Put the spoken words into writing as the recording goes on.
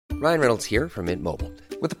Ryan Reynolds here from Mint Mobile.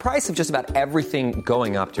 With the price of just about everything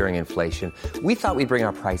going up during inflation, we thought we'd bring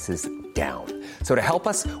our prices down. So to help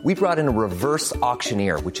us, we brought in a reverse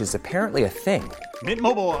auctioneer, which is apparently a thing. Mint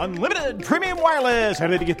Mobile Unlimited Premium Wireless. How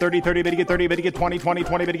to get 30, 30, bit to get 30, bit to get 20, 20,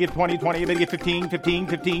 20, bit to get 20, 20, bit to get 15, 15,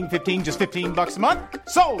 15, 15, just $15 a month?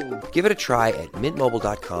 Sold! Give it a try at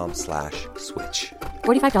mintmobile.com/switch.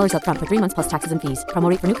 $45 up front for 3 months plus taxes and fees. Promo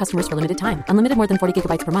rate for new customers for limited time. Unlimited more than 40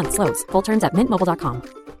 gigabytes per month. Slows full terms at mintmobile.com.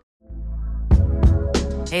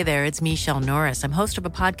 Hey there, it's Michelle Norris. I'm host of a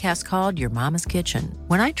podcast called Your Mama's Kitchen.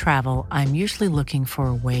 When I travel, I'm usually looking for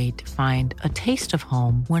a way to find a taste of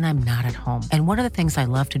home when I'm not at home. And one of the things I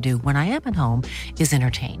love to do when I am at home is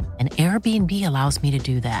entertain. And Airbnb allows me to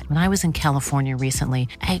do that. When I was in California recently,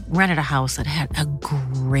 I rented a house that had a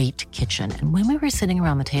great kitchen. And when we were sitting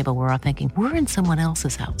around the table, we're all thinking, we're in someone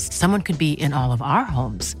else's house. Someone could be in all of our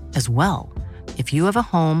homes as well. If you have a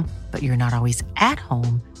home, but you're not always at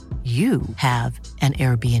home, you have an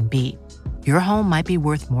Airbnb. Your home might be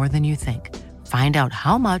worth more than you think. Find out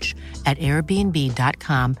how much at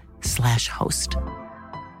airbnb.com/host.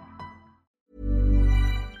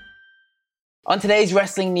 On today's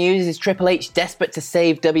wrestling news, is Triple H desperate to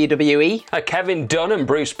save WWE? Kevin Dunn and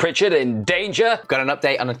Bruce Pritchard in danger. Got an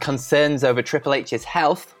update on concerns over Triple H's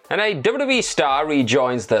health. And a WWE star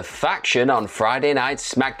rejoins the faction on Friday Night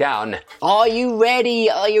SmackDown. Are you ready?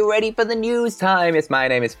 Are you ready for the news time? My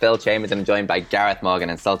name is Phil Chambers and I'm joined by Gareth Morgan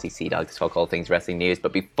and Salty Sea Dog to talk all things wrestling news.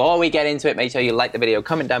 But before we get into it, make sure you like the video,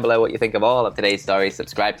 comment down below what you think of all of today's stories,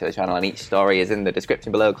 subscribe to the channel, and each story is in the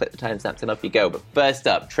description below. Click the timestamps and off you go. But first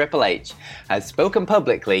up, Triple H has spoken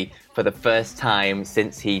publicly for the first time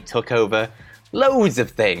since he took over loads of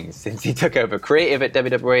things, since he took over creative at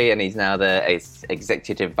WWE, and he's now the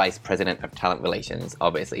executive vice president of talent relations,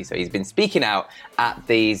 obviously. So he's been speaking out at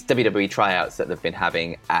these WWE tryouts that they've been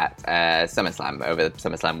having at SummerSlam, over the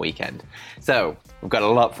SummerSlam weekend. So we've got a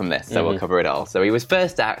lot from this, so we'll cover it all. So he was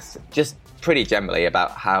first asked just pretty generally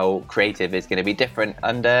about how creative is going to be different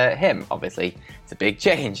under him. Obviously, it's a big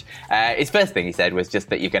change. His first thing he said was just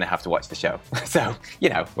that you're going to have to watch the show. So,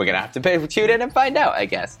 we're going to have to tune in and find out, I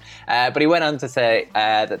guess. But he went on to say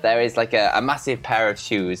that there is like a massive pair of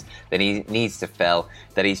shoes that he needs to fill,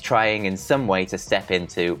 that he's trying in some way to step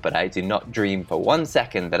into, but I do not dream for 1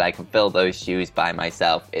 second that I can fill those shoes by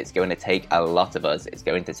myself. It's going to take a lot of us. It's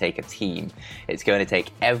going to take a team. It's going to take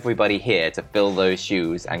everybody here to fill those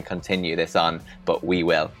shoes and continue this on, but we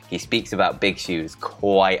will. He speaks about big shoes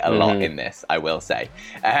quite a lot in this, I will say.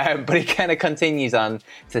 But he kind of continues on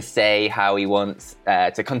to say how he wants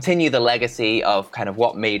to continue the legacy of kind of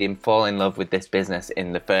what made him fall in love with this business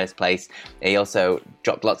in the first place. He also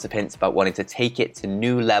dropped lots of hints about wanting to take it to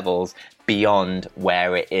new levels beyond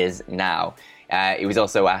where it is now. He was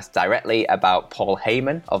also asked directly about Paul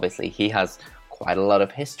Heyman. Obviously, he has quite a lot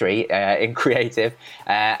of history in creative,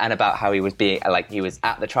 and about how he was he was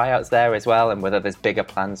at the tryouts there as well, and whether there's bigger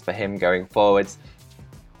plans for him going forwards.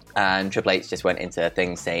 And Triple H just went into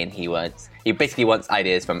things saying he basically wants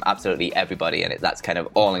ideas from absolutely everybody, and that's kind of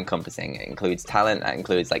all-encompassing. It includes talent, that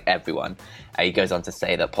includes like everyone. He goes on to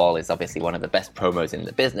say that Paul is obviously one of the best promos in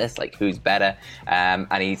the business, like who's better?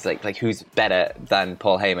 And he's like who's better than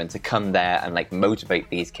Paul Heyman to come there and like motivate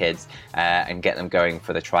these kids and get them going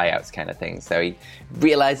for the tryouts kind of thing. So he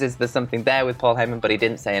realizes there's something there with Paul Heyman, but he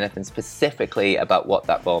didn't say anything specifically about what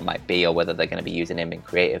that role might be or whether they're going to be using him in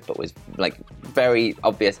creative, but was like very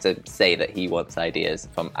obvious to say that he wants ideas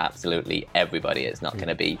from absolutely everybody. It's not going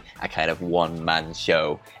to be a kind of one-man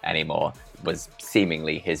show anymore, was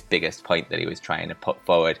seemingly his biggest point that he was trying to put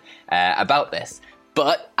forward about this.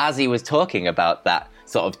 But as he was talking about that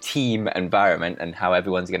sort of team environment and how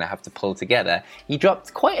everyone's going to have to pull together, he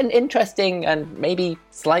dropped quite an interesting and maybe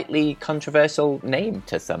slightly controversial name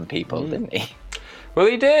to some people, didn't he? Well,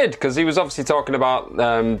 he did, because he was obviously talking about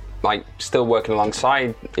still working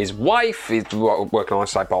alongside his wife, he's working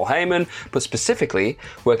alongside Paul Heyman, but specifically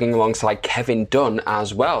working alongside Kevin Dunn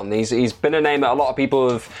as well. And he's been a name that a lot of people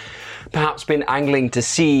have perhaps been angling to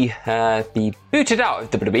see be booted out of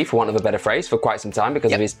WWE, for want of a better phrase, for quite some time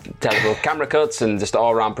because of his terrible camera cuts and just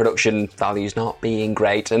all-around production values not being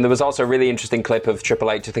great. And there was also a really interesting clip of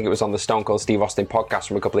Triple H, I think it was on the Stone Cold Steve Austin podcast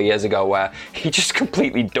from a couple of years ago, where he just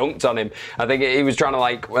completely dunked on him. I think he was trying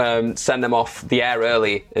to send them off the air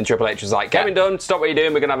early, and Triple H was like, Kevin Dunn, stop what you're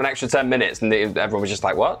doing, we're going to have an extra 10 minutes. And everyone was just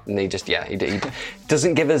like, what? And he just, he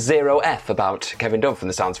doesn't give a zero F about Kevin Dunn from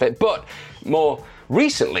the sounds of it. But more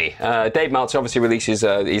recently. Dave Meltzer obviously releases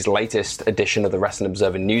his latest edition of the Wrestling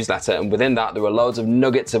Observer newsletter, and within that there were loads of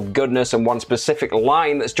nuggets of goodness and one specific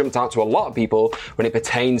line that's jumped out to a lot of people when it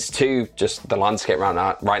pertains to just the landscape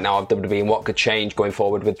right now of WWE and what could change going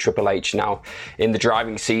forward with Triple H now in the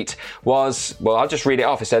driving seat was, well, I'll just read it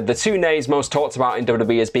off. It said, the two names most talked about in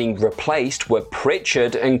WWE as being replaced were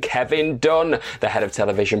Pritchard and Kevin Dunn, the head of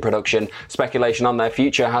television production. Speculation on their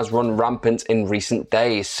future has run rampant in recent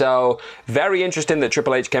days. So very interesting that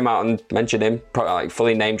Triple H came out and mentioned him,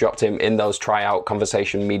 fully name dropped him in those tryout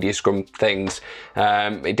conversation media scrum things.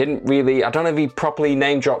 It didn't really, I don't know if he properly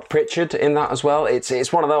name dropped Pritchard in that as well.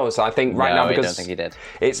 It's one of those, I think, right now, because I don't think he did.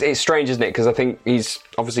 It's strange, isn't it? Because I think he's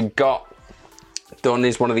obviously got Dunn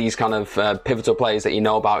is one of these kind of pivotal players that you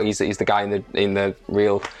know about. He's the guy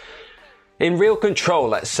in real control,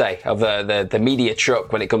 let's say, of the media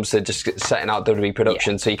truck when it comes to just setting out WWE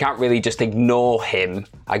production. Yeah. So you can't really just ignore him,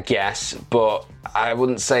 I guess. But I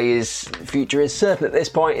wouldn't say his future is certain at this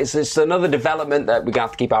point. It's just another development that we're going to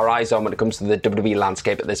have to keep our eyes on when it comes to the WWE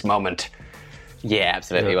landscape at this moment. Yeah,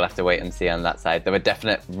 absolutely. We'll have to wait and see on that side. There were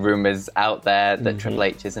definite rumours out there that Triple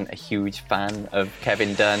H isn't a huge fan of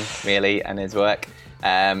Kevin Dunn, really, and his work.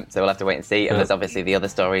 So we'll have to wait and see. And there's obviously the other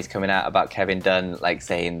stories coming out about Kevin Dunn, like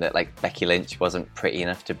saying that like Becky Lynch wasn't pretty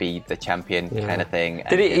enough to be the champion kind of thing.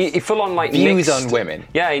 Did he full on like views on women?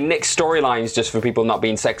 Yeah, he nixed storylines just for people not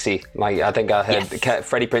being sexy. Like I think I heard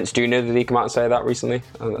Freddie Prinze Jr. Did he come out and say that recently?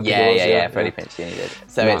 Yeah. Freddie Prinze Jr. did.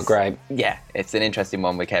 So not great. Yeah, it's an interesting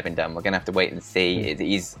one with Kevin Dunn. We're gonna have to wait and see.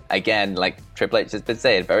 He's again, like Triple H has been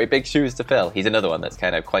saying, very big shoes to fill. He's another one that's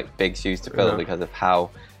kind of quite big shoes to fill because of how,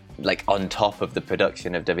 like, on top of the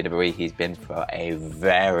production of WWE, he's been for a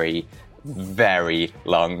very, very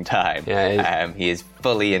long time. Yeah, he is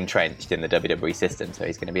fully entrenched in the WWE system, so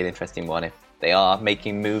he's going to be an interesting one if they are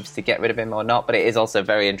making moves to get rid of him or not. But it is also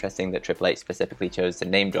very interesting that Triple H specifically chose to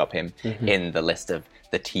name drop him in the list of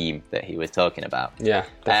the team that he was talking about. Yeah,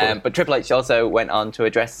 definitely. But Triple H also went on to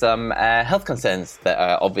address some health concerns that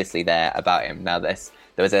are obviously there about him. Now, there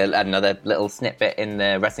was another little snippet in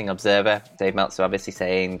the Wrestling Observer. Dave Meltzer obviously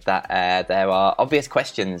saying that there are obvious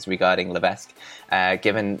questions regarding Levesque,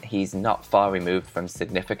 given he's not far removed from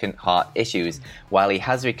significant heart issues. While he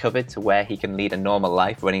has recovered to where he can lead a normal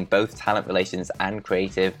life, running both talent relations and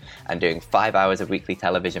creative, and doing 5 hours of weekly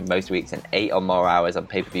television most weeks and 8 or more hours on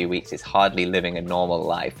pay-per-view weeks is hardly living a normal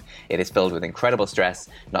life. It is filled with incredible stress,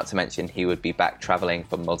 not to mention he would be back traveling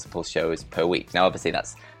for multiple shows per week. Now, obviously,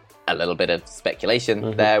 that's a little bit of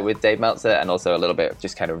speculation there with Dave Meltzer, and also a little bit of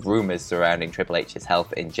just kind of rumours surrounding Triple H's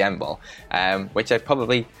health in general, which are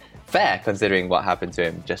probably fair considering what happened to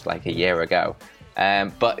him just like a year ago.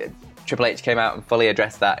 But Triple H came out and fully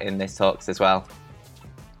addressed that in this talks as well.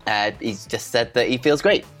 He's just said that he feels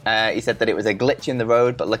great. He said that it was a glitch in the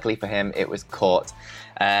road, but luckily for him, it was caught.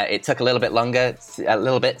 It took a little bit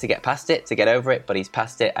to get past it, to get over it, but he's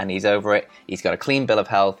past it and he's over it. He's got a clean bill of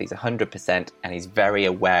health, he's 100%, and he's very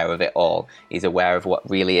aware of it all. He's aware of what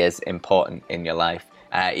really is important in your life.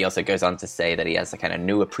 He also goes on to say that he has a kind of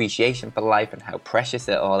new appreciation for life and how precious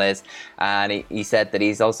it all is. And he said that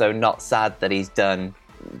he's also not sad that he's done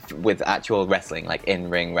with actual wrestling, like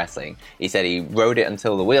in-ring wrestling. He said he rode it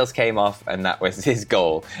until the wheels came off, and that was his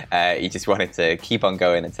goal. He just wanted to keep on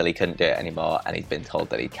going until he couldn't do it anymore, and he's been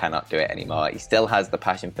told that he cannot do it anymore. He still has the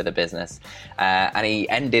passion for the business, and he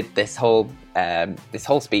ended this whole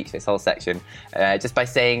speech, this whole section, just by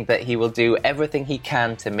saying that he will do everything he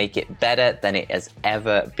can to make it better than it has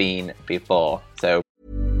ever been before. So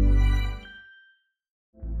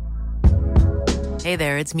Hey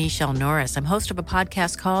there, it's Michelle Norris. I'm host of a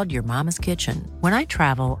podcast called Your Mama's Kitchen. When I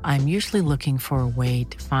travel, I'm usually looking for a way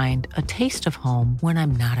to find a taste of home when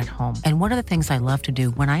I'm not at home. And one of the things I love to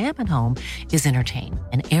do when I am at home is entertain.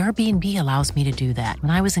 And Airbnb allows me to do that.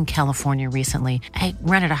 When I was in California recently, I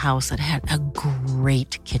rented a house that had a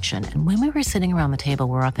great kitchen. And when we were sitting around the table,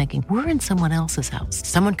 we were all thinking, we're in someone else's house.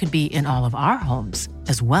 Someone could be in all of our homes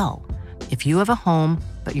as well. If you have a home,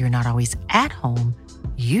 but you're not always at home,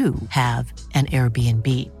 you have an Airbnb.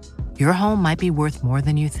 Your home might be worth more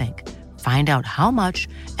than you think. Find out how much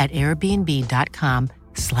at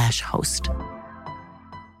airbnb.com/host.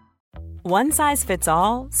 One size fits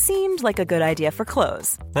all seemed like a good idea for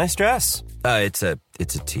clothes. Nice dress. It's a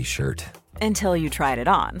t-shirt. Until you tried it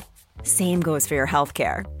on. Same goes for your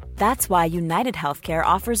healthcare. That's why United Healthcare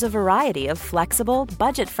offers a variety of flexible,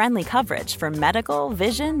 budget-friendly coverage for medical,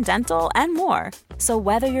 vision, dental, and more. So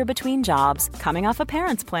whether you're between jobs, coming off a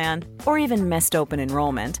parent's plan, or even missed open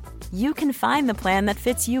enrollment, you can find the plan that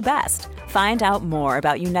fits you best. Find out more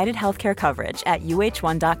about United Healthcare coverage at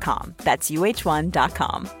UH1.com. That's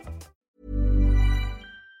UH1.com.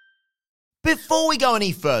 Before we go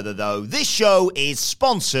any further, though, this show is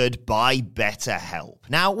sponsored by BetterHelp.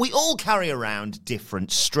 Now, we all carry around different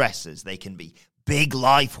stressors. They can be big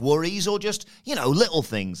life worries or just, little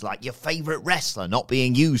things like your favorite wrestler not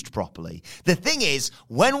being used properly. The thing is,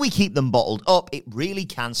 when we keep them bottled up, it really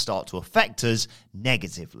can start to affect us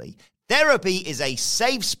negatively. Therapy is a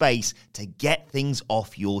safe space to get things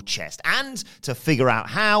off your chest and to figure out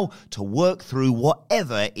how to work through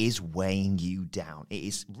whatever is weighing you down. It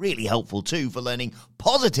is really helpful too for learning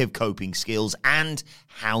positive coping skills and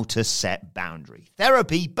how to set boundaries.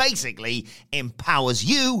 Therapy basically empowers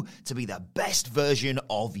you to be the best version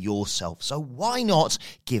of yourself. So why not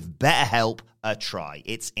give BetterHelp a try?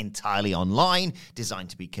 It's entirely online,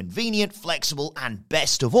 designed to be convenient, flexible, and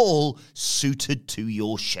best of all, suited to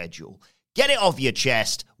your schedule. Get it off your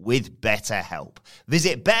chest with BetterHelp.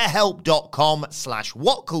 Visit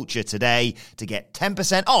betterhelp.com/whatculture today to get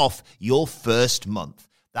 10% off your first month.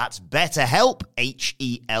 That's BetterHelp,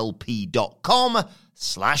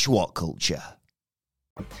 HELP.com/whatculture.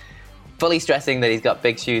 Fully stressing that he's got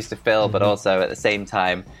big shoes to fill, but also at the same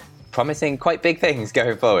time promising quite big things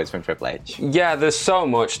going forwards from Triple H. Yeah, there's so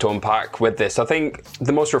much to unpack with this. I think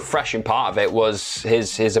the most refreshing part of it was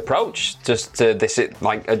his approach just to this,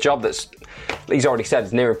 like a job that's, he's already said,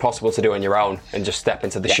 it's near impossible to do on your own and just step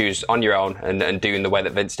into the shoes on your own and doing the way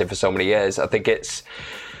that Vince did for so many years. I think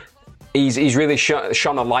he's really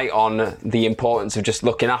shone a light on the importance of just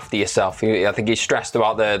looking after yourself. I think he's stressed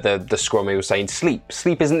about the scrum. He was saying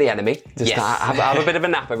sleep isn't the enemy. Just have a bit of a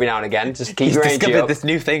nap every now and again. Just keep your energy up. He's discovered this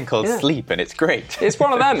new thing called sleep, and it's great. It's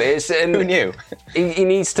one of them. Who knew? He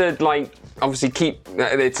needs to, obviously keep,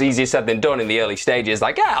 it's easier said than done in the early stages,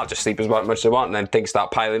 I'll just sleep as much as I want, and then things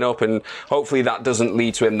start piling up, and hopefully that doesn't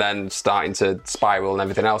lead to him then starting to spiral and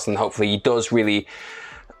everything else, and hopefully he does really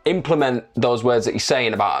implement those words that he's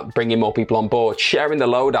saying about bringing more people on board, sharing the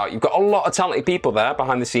load out. You've got a lot of talented people there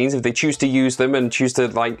behind the scenes. If they choose to use them and choose to,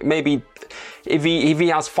 maybe if he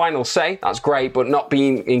has final say, that's great, but not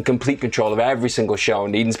being in complete control of every single show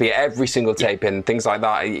and needing to be at every single taping, things like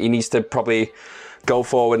that. He needs to probably go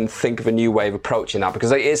forward and think of a new way of approaching that,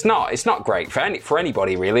 because it's not great for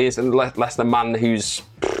anybody really. It's less than a man who's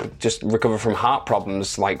just recovered from heart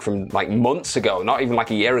problems from months ago, not even a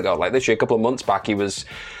year ago, literally a couple of months back. He was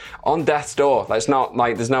on death's door. That's not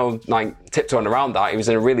there's no tiptoeing around that. He was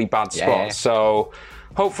in a really bad spot. Yeah. So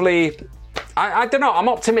hopefully, I don't know, I'm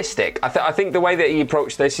optimistic. I think the way that he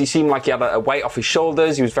approached this, he seemed like he had a weight off his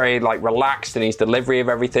shoulders. He was very relaxed in his delivery of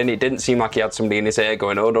everything. It didn't seem like he had somebody in his ear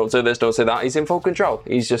going, oh, don't say this, don't say that. He's in full control.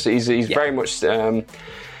 He's very much the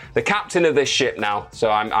captain of this ship now.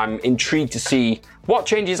 So I'm intrigued to see what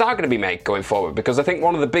changes are going to be made going forward, because I think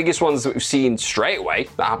one of the biggest ones that we've seen straight away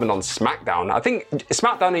that happened on SmackDown, I think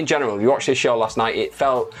SmackDown in general, we watched this show last night, it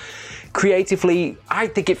felt creatively, I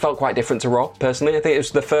think it felt quite different to Raw, personally. I think it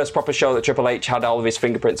was the first proper show that Triple H had all of his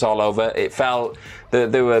fingerprints all over. It felt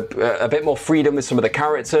that there were a bit more freedom with some of the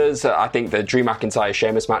characters. I think the Drew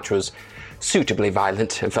McIntyre-Sheamus match was suitably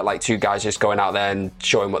violent. It felt like two guys just going out there and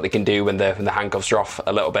showing what they can do when the handcuffs are off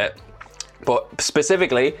a little bit. But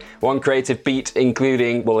specifically, one creative beat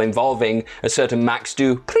involving a certain Max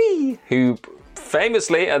Dupree, who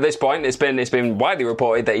famously, at this point, it's been widely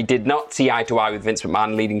reported that he did not see eye to eye with Vince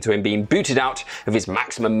McMahon, leading to him being booted out of his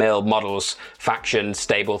Maximum Male Models faction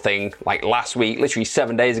stable thing last week. Literally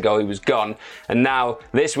 7 days ago, he was gone. And now,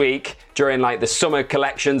 this week, during the summer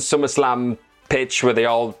collection, SummerSlam pitch where they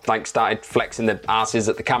all started flexing their asses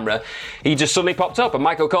at the camera, he just suddenly popped up and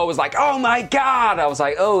Michael Cole was like, oh my god. I was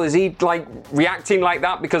like, oh, is he reacting like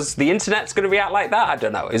that because the internet's going to react like that? I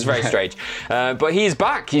don't know, it's very strange. But he's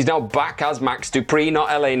back. He's now back as Max Dupree, not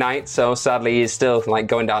LA Knight, so sadly he's still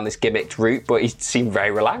going down this gimmicked route, but he seemed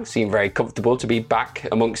very relaxed, seemed very comfortable to be back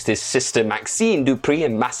amongst his sister Maxine Dupree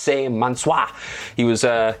and Massey Mansois. He was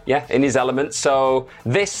in his element. So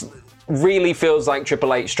this really feels like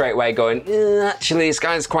Triple H straight away going, actually, this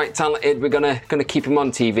guy's quite talented. We're gonna keep him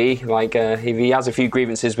on TV. If he has a few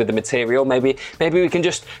grievances with the material, maybe we can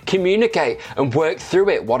just communicate and work through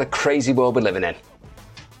it. What a crazy world we're living in.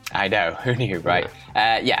 I know, who knew, right?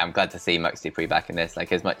 I'm glad to see Max Dupree back in this.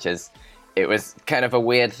 As much as it was kind of a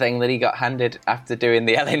weird thing that he got handed after doing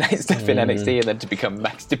the LA Knight stuff in NXT and then to become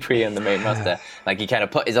Max Dupree on the main roster. He kind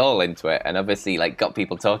of put his all into it and obviously got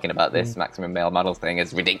people talking about this Maximum Male Models thing,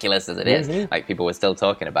 as ridiculous as it is. People were still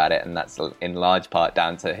talking about it, and that's in large part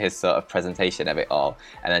down to his sort of presentation of it all.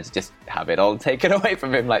 And then to just have it all taken away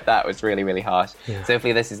from him like that was really, really harsh. Yeah. So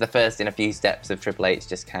hopefully this is the first in a few steps of Triple H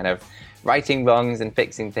just kind of righting wrongs and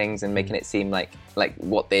fixing things and making it seem like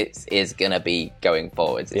what this is going to be going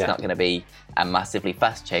forwards. It's not going to be a massively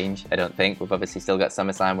fast change, I don't think. We've obviously still got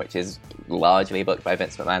SummerSlam, which is largely booked by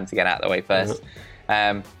Vince McMahon to get out of the way first.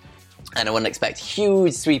 And I wouldn't expect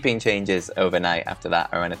huge sweeping changes overnight after that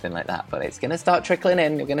or anything like that. But it's going to start trickling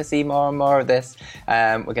in. We're going to see more and more of this.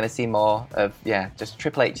 We're going to see more of, just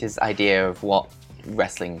Triple H's idea of what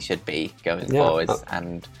wrestling should be going forwards.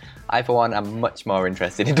 And I, for one, am much more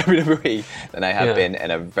interested in WWE than I have been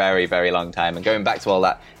in a very, very long time. And going back to all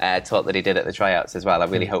that talk that he did at the tryouts as well, I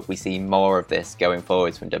really hope we see more of this going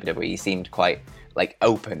forwards from WWE. He seemed quite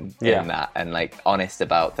open in that and honest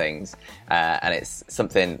about things, and it's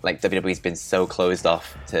something WWE's been so closed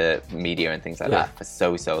off to media and things like that for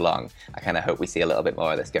so long. I kind of hope we see a little bit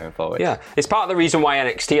more of this going forward. It's part of the reason why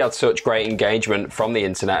NXT had such great engagement from the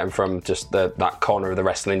internet and from just that corner of the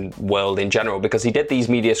wrestling world in general, because he did these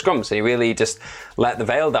media scrums and he really just let the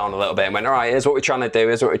veil down a little bit and went, all right, here's what we're trying to do,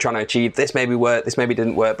 here's what we're trying to achieve, this maybe worked, this maybe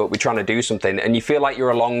didn't work, but we're trying to do something, and you feel like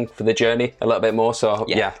you're along for the journey a little bit more. So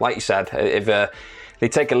like you said, if they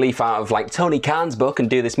take a leaf out of Tony Khan's book and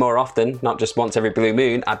do this more often, not just once every blue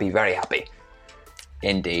moon, I'd be very happy.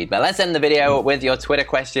 Indeed. But let's end the video with your Twitter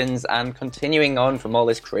questions, and continuing on from all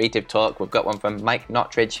this creative talk, we've got one from Mike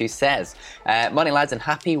Nottridge who says, morning lads and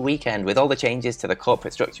happy weekend. With all the changes to the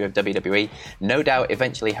corporate structure of WWE, no doubt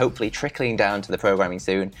eventually hopefully trickling down to the programming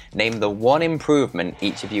soon, name the one improvement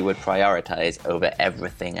each of you would prioritise over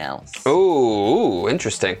everything else. Ooh,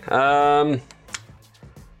 interesting.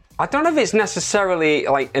 I don't know if it's necessarily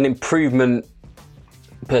an improvement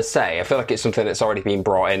per se. I feel like it's something that's already been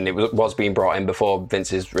brought in. It was being brought in before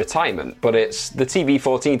Vince's retirement, but it's the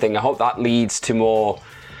TV14 thing. I hope that leads to more,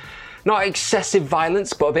 not excessive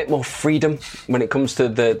violence, but a bit more freedom when it comes to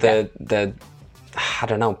the I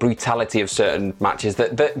don't know, brutality of certain matches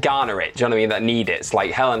that garner it. Do you know what I mean? That need it. It's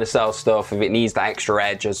like Hell in a Cell stuff. If it needs that extra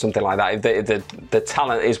edge or something like that, if the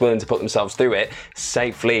talent is willing to put themselves through it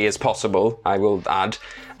safely as possible, I will add.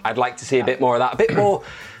 I'd like to see a bit more of that. A bit more,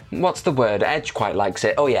 what's the word? Edge quite likes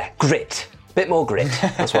it. Oh yeah, grit. Bit more grit.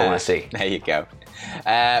 That's what I want to see. There you go.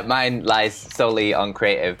 Mine lies solely on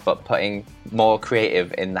creative, but putting more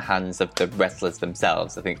creative in the hands of the wrestlers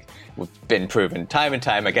themselves. I think we've been proven time and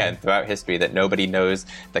time again throughout history that nobody knows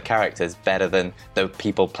the characters better than the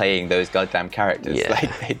people playing those goddamn characters.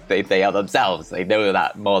 They are themselves. They know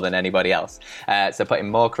that more than anybody else. So putting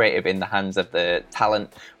more creative in the hands of the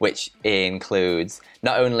talent, which includes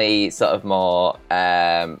not only sort of more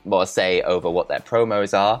say over what their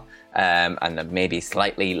promos are, and maybe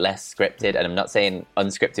slightly less scripted. And I'm not saying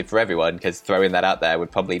unscripted for everyone, because throwing that out there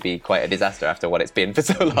would probably be quite a disaster after what it's been for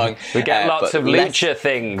so long. We get lots of lucha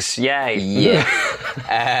things, yay.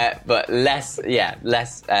 Yeah. But less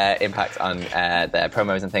impact on their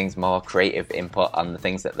promos and things, more creative input on the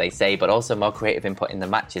things that they say, but also more creative input in the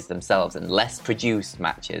matches themselves and less produced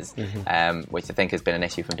matches, which I think has been an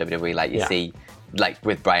issue from WWE. You see,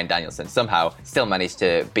 with Bryan Danielson, somehow still managed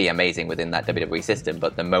to be amazing within that WWE system,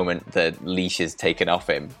 but the moment the leash is taken off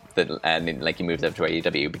him, and he moves over to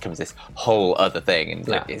AEW, it becomes this whole other thing,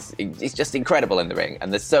 and it's just incredible in the ring.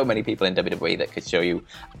 And there's so many people in WWE that could show you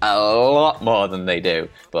a lot more than they do,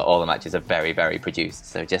 but all the matches are very, very produced.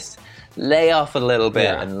 So just lay off a little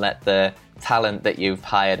bit and let the talent that you've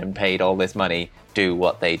hired and paid all this money do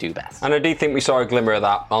what they do best. And I do think we saw a glimmer of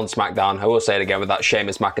that on SmackDown. I will say it again with that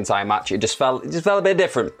Sheamus McIntyre match. It just felt a bit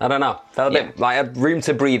different. I don't know. Felt a bit like a room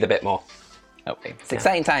to breathe a bit more. Okay. It's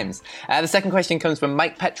exciting times. The second question comes from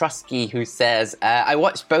Mike Petrosky, who says, I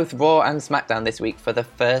watched both Raw and SmackDown this week for the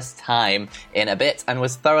first time in a bit and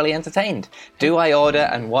was thoroughly entertained. Do I order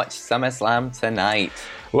and watch SummerSlam tonight?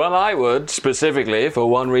 Well, I would, specifically for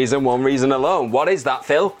one reason alone. What is that,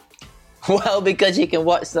 Phil? Well, because you can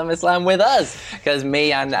watch SummerSlam with us. Because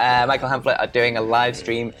me and Michael Hamflett are doing a live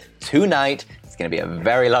stream tonight. It's going to be a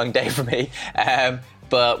very long day for me.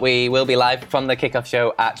 But we will be live from the kickoff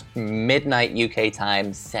show at midnight UK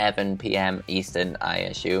time, 7 p.m. Eastern, I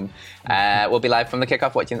assume. We'll be live from the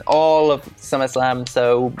kickoff watching all of SummerSlam.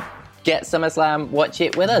 So get SummerSlam, watch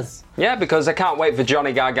it with us. Yeah, because I can't wait for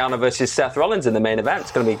Johnny Gargano versus Seth Rollins in the main event.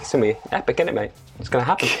 It's going to be epic, isn't it, mate? It's going to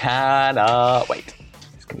happen. Cannot wait.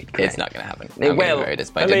 It's not going to happen. I'm going to be very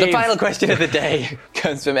disappointed. The final question of the day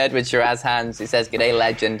comes from Edward Shiraz-Hans, who says, G'day,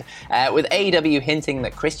 legend. With AEW hinting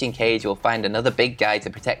that Christian Cage will find another big guy to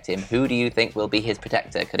protect him, who do you think will be his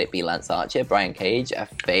protector? Could it be Lance Archer, Brian Cage, a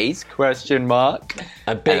face? Question mark.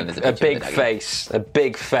 A big face. A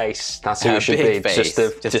big face. That's who it should be. Just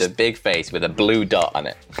a big face with a blue dot on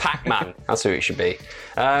it. Pac-Man. That's who it should be.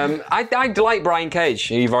 I like Brian Cage,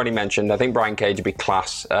 you've already mentioned. I think Brian Cage would be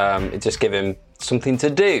class. Just give him something to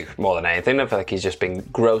do more than anything. I feel like he's just been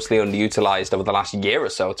grossly underutilized over the last year or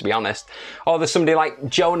so, to be honest. Or there's somebody like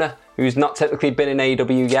Jonah, who's not technically been in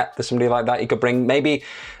AEW yet. There's somebody like that you could bring. Maybe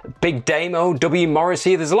Big Damo, W.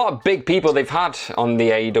 Morrissey. There's a lot of big people they've had on the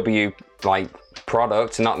AEW like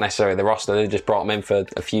product, not necessarily the roster. They just brought them in for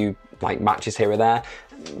a few like matches here or there.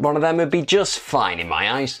 One of them would be just fine in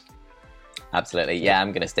my eyes. Absolutely. Yeah,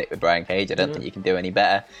 I'm going to stick with Brian Cage. I don't think you can do any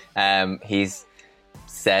better. He's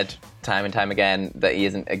said time and time again that he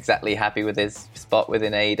isn't exactly happy with his spot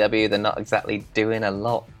within AEW. They're not exactly doing a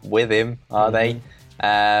lot with him, are they?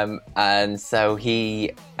 And so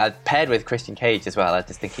he, paired with Christian Cage as well, I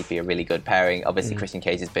just think he'd be a really good pairing. Obviously, Christian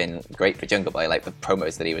Cage has been great for Jungle Boy. Like, the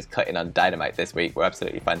promos that he was cutting on Dynamite this week were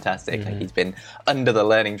absolutely fantastic. Like, he's been under the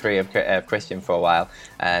learning tree of Christian for a while,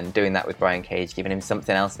 and doing that with Brian Cage, giving him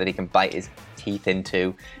something else that he can bite his teeth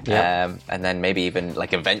into, and then maybe even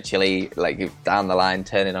like eventually, like down the line,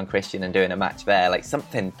 turning on Christian and doing a match there, like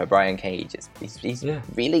something for Brian Cage. He's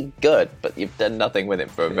really good, but you've done nothing with him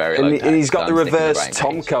for a very long time. And he's got the reverse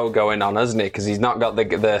Tomko going on, hasn't he? Because he's not got the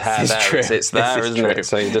hair there. True. It's there, isn't it?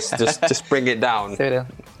 So you just bring it down.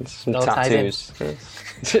 Some tattoos.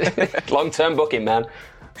 Long-term booking, man.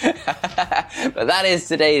 But that is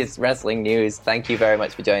today's wrestling news. Thank you very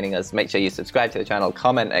much for joining us. Make sure you subscribe to the channel,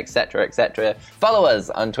 comment, etc., etc. Follow us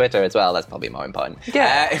on Twitter as well. That's probably more important.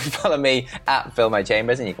 Follow me at Phil My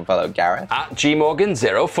Chambers, and you can follow Gareth at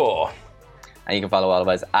GMorgan04. And you can follow all of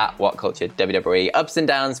us at What Culture WWE. Ups and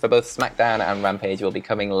downs for both SmackDown and Rampage will be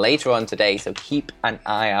coming later on today, so keep an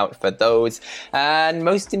eye out for those. And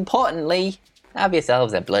most importantly, have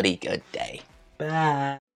yourselves a bloody good day.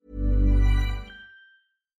 Bye.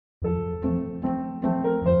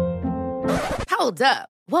 Hold up.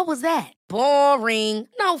 What was that? Boring.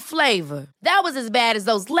 No flavor. That was as bad as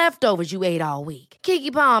those leftovers you ate all week.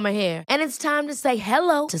 Keke Palmer here. And it's time to say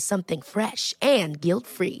hello to something fresh and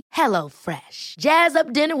guilt-free. Hello Fresh. Jazz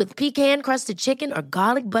up dinner with pecan-crusted chicken or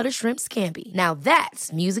garlic butter shrimp scampi. Now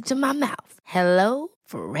that's music to my mouth. Hello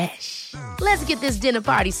Fresh. Let's get this dinner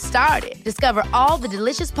party started. Discover all the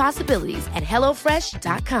delicious possibilities at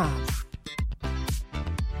HelloFresh.com.